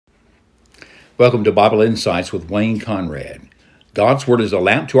Welcome to Bible Insights with Wayne Conrad. God's Word is a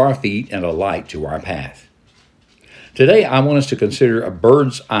lamp to our feet and a light to our path. Today, I want us to consider a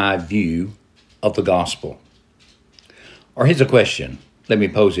bird's eye view of the gospel. Or here's a question. Let me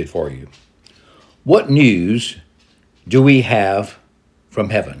pose it for you. What news do we have from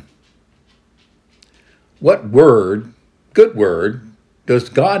heaven? What word, good word, does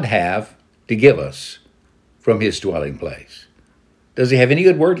God have to give us from His dwelling place? Does He have any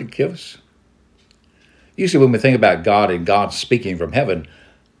good word to give us? Usually when we think about God and God speaking from heaven,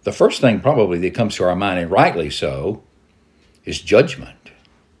 the first thing probably that comes to our mind, and rightly so, is judgment.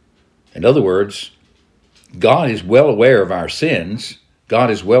 In other words, God is well aware of our sins.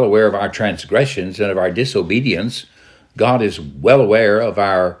 God is well aware of our transgressions and of our disobedience. God is well aware of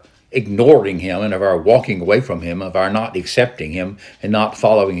our ignoring Him and of our walking away from Him, of our not accepting Him and not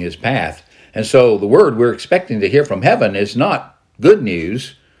following His path. And so the word we're expecting to hear from heaven is not good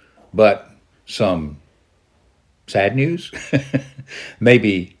news, but some sad news,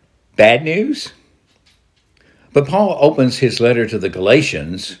 maybe bad news. But Paul opens his letter to the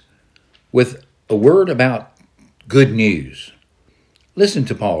Galatians with a word about good news. Listen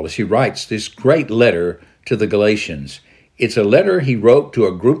to Paul as he writes this great letter to the Galatians. It's a letter he wrote to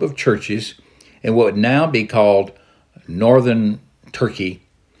a group of churches in what would now be called northern Turkey,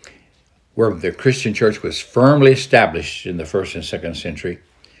 where the Christian church was firmly established in the 1st and 2nd century.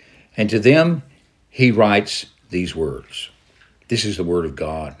 And to them, he writes these words. This is the word of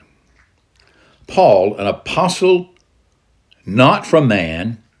God. Paul, an apostle, not from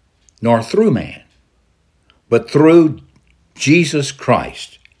man, nor through man, but through Jesus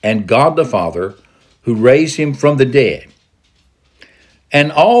Christ and God the Father, who raised him from the dead.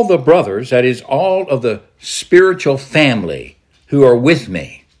 And all the brothers, that is, all of the spiritual family who are with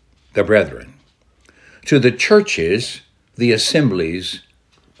me, the brethren, to the churches, the assemblies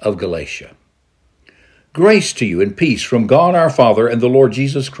of Galatia. Grace to you and peace from God our Father and the Lord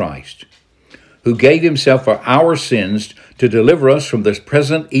Jesus Christ, who gave himself for our sins to deliver us from this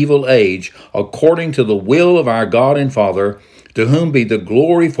present evil age, according to the will of our God and Father, to whom be the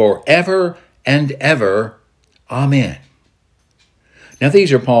glory forever and ever. Amen. Now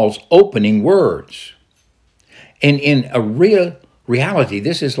these are Paul's opening words. And in a reality,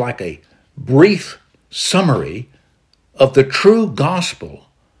 this is like a brief summary of the true gospel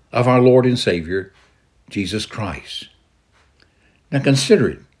of our Lord and Savior, Jesus Christ. Now consider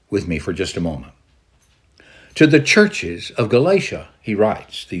it with me for just a moment. To the churches of Galatia, he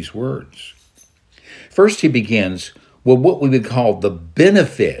writes these words. First, he begins with what we would call the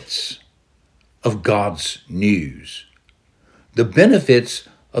benefits of God's news. The benefits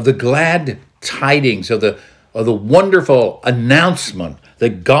of the glad tidings, of the wonderful announcement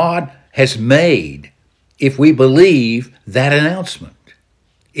that God has made if we believe that announcement.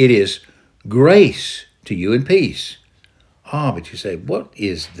 It is grace to you and peace. But you say, what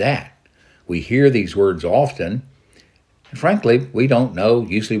is that? We hear these words often, and frankly, we don't know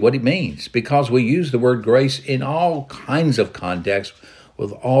usually what it means because we use the word grace in all kinds of contexts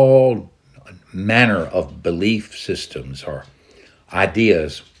with all manner of belief systems or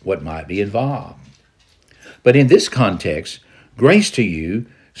ideas what might be involved. But in this context, grace to you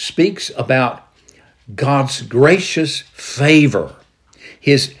speaks about God's gracious favor,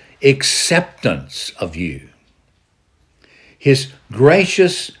 His acceptance of you, His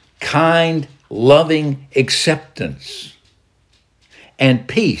gracious, kind, loving acceptance, and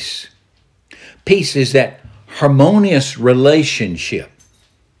peace. Peace is that harmonious relationship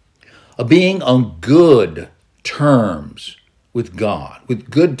of being on good terms with God,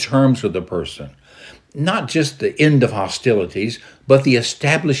 with good terms with the person. Not just the end of hostilities, but the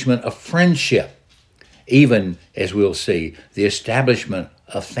establishment of friendship. Even, as we'll see, the establishment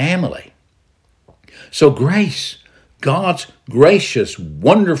of family. So grace, God's gracious,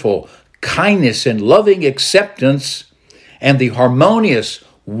 wonderful kindness and loving acceptance, and the harmonious,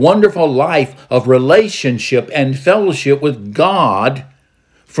 wonderful life of relationship and fellowship with God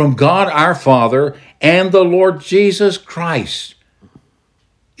from God our Father and the Lord Jesus Christ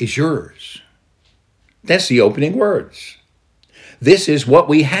is yours. That's the opening words. This is what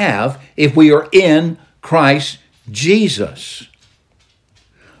we have if we are in Christ Jesus.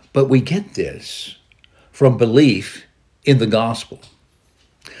 But we get this from belief in the gospel.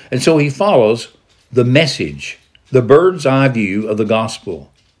 And so he follows the message, the bird's eye view of the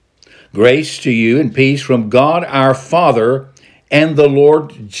gospel. Grace to you and peace from God our Father and the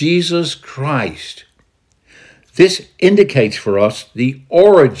Lord Jesus Christ. This indicates for us the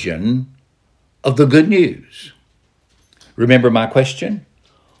origin of the good news. Remember my question?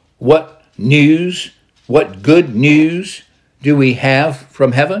 What news, what good news do we have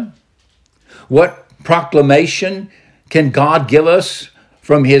from heaven? What proclamation can God give us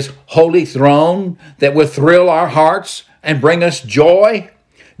from his holy throne that will thrill our hearts and bring us joy?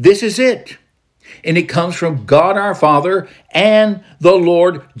 This is it. And it comes from God our Father and the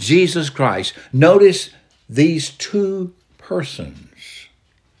Lord Jesus Christ. Notice these two persons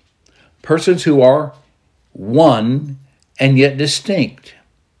who are one and yet distinct.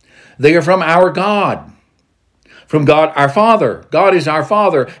 They are from our God, from God our Father. God is our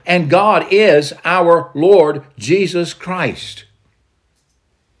Father, and God is our Lord Jesus Christ.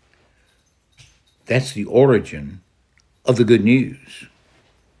 That's the origin of the good news.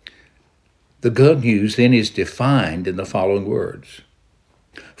 The good news then is defined in the following words.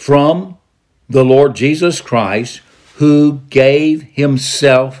 From the Lord Jesus Christ, who gave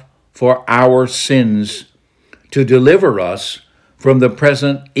himself for our sins to deliver us from the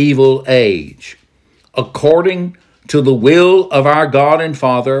present evil age, according to the will of our God and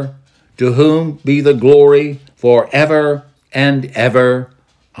Father, to whom be the glory forever and ever.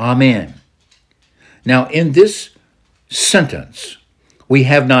 Amen. Now, in this sentence, we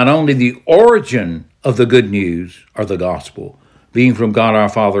have not only the origin of the good news or the gospel, being from God our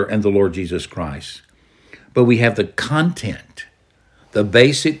Father and the Lord Jesus Christ, but we have the content, the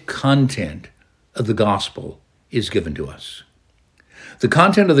basic content of the gospel is given to us. The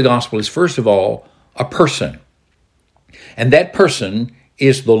content of the gospel is, first of all, a person. And that person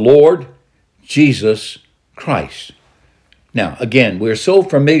is the Lord Jesus Christ. Now, again, we're so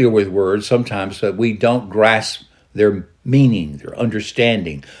familiar with words sometimes that we don't grasp their meaning, their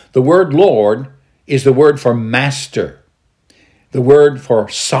understanding. The word Lord is the word for master, the word for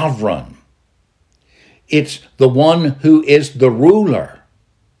sovereign. It's the one who is the ruler.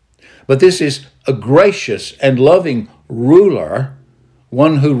 But this is a gracious and loving ruler,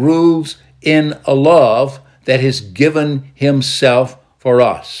 one who rules in a love that has given himself for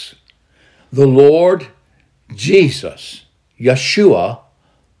us. The Lord Jesus, Yeshua,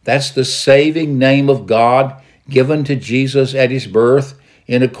 that's the saving name of God given to Jesus at his birth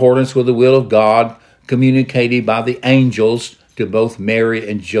in accordance with the will of God, communicated by the angels to both Mary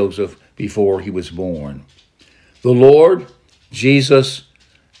and Joseph before he was born. The Lord Jesus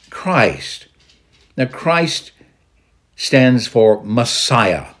Christ. Now, Christ stands for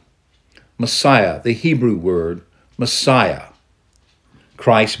Messiah. Messiah, the Hebrew word, Messiah.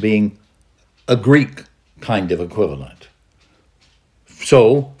 Christ being a Greek kind of equivalent.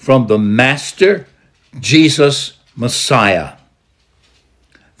 So, from the Master, Jesus, Messiah.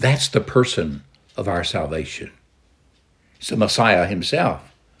 That's the person of our salvation. It's the Messiah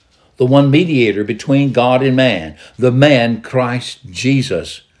himself, the one mediator between God and man, the man Christ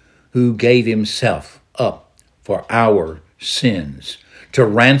Jesus, who gave himself up for our sins, to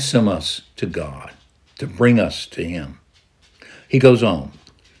ransom us to God, to bring us to him. He goes on.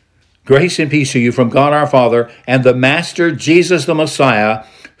 Grace and peace to you from God our Father and the Master Jesus the Messiah,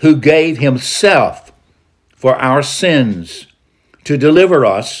 who gave himself for our sins to deliver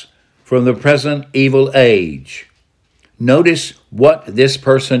us from the present evil age. Notice what this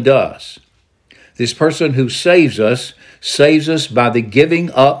person does. This person who saves us by the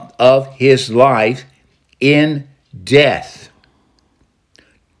giving up of his life in death.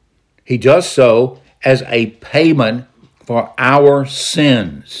 He does so as a payment for our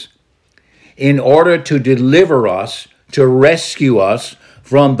sins in order to deliver us, to rescue us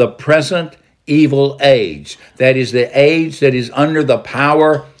from the present evil age. That is the age that is under the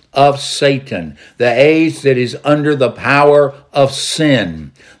power of Satan, the age that is under the power of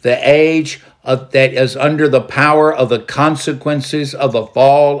sin, the age that is under the power of the consequences of the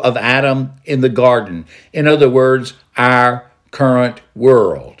fall of Adam in the garden. In other words, our current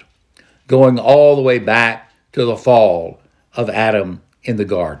world, going all the way back to the fall of Adam in the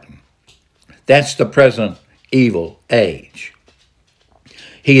garden. That's the present evil age.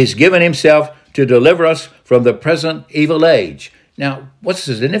 He has given himself to deliver us from the present evil age. Now, what's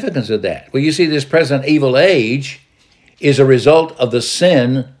the significance of that? Well, you see, this present evil age is a result of the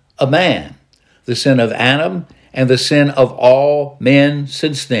sin of man, the sin of Adam, and the sin of all men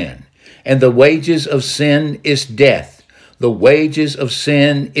since then. And the wages of sin is death. The wages of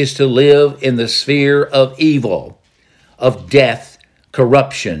sin is to live in the sphere of evil, of death,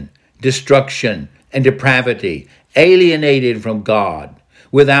 corruption, destruction, and depravity, alienated from God,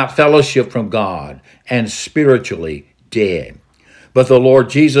 without fellowship from God, and spiritually dead. But the Lord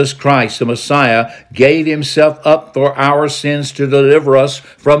Jesus Christ, the Messiah, gave himself up for our sins to deliver us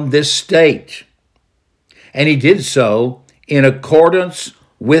from this state. And he did so in accordance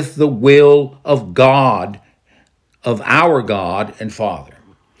with the will of God, of our God and Father.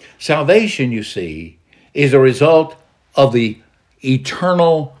 Salvation, you see, is a result of the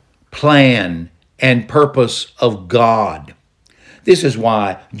eternal plan and purpose of God. This is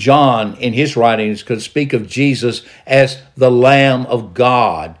why John, in his writings, could speak of Jesus as the Lamb of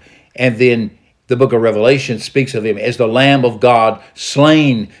God. And then the book of Revelation speaks of him as the Lamb of God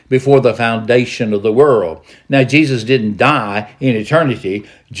slain before the foundation of the world. Now, Jesus didn't die in eternity.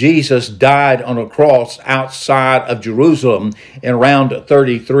 Jesus died on a cross outside of Jerusalem in around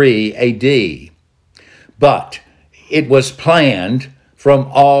 33 AD. But it was planned from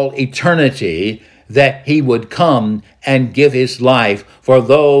all eternity that he would come and give his life for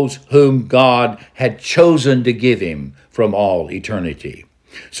those whom God had chosen to give him from all eternity.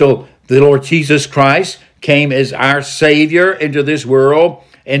 So the Lord Jesus Christ came as our Savior into this world,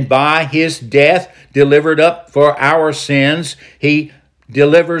 and by his death delivered up for our sins. He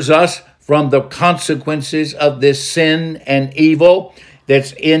delivers us from the consequences of this sin and evil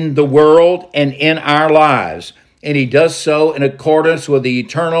that's in the world and in our lives. And he does so in accordance with the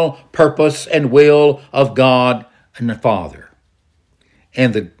eternal purpose and will of God and the Father.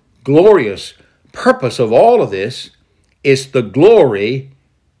 And the glorious purpose of all of this is the glory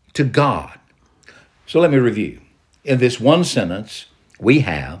to God. So let me review. In this one sentence, we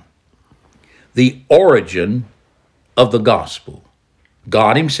have the origin of the gospel.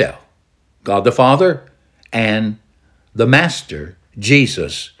 God himself, God the Father, and the Master,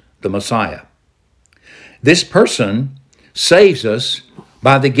 Jesus, the Messiah. This person saves us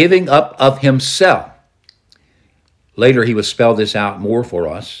by the giving up of himself. Later, he will spell this out more for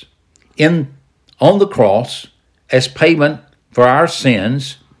us. On the cross, as payment for our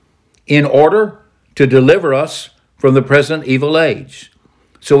sins, in order to deliver us from the present evil age.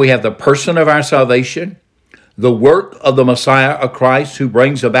 So we have the person of our salvation, the work of the Messiah of Christ who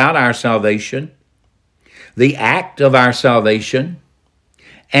brings about our salvation, the act of our salvation,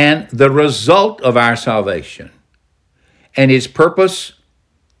 and the result of our salvation. And his purpose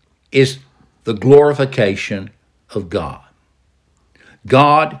is the glorification of God.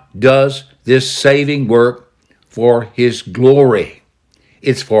 God does this saving work for his glory.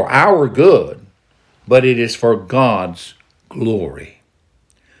 It's for our good, but it is for God's glory.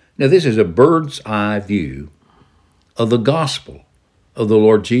 Now, this is a bird's eye view of the gospel of the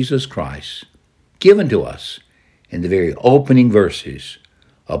Lord Jesus Christ given to us in the very opening verses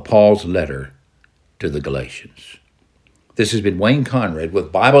of Paul's letter to the Galatians. This has been Wayne Conrad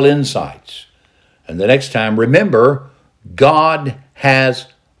with Bible Insights. And the next time, remember, God has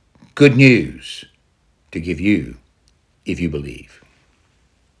good news to give you if you believe.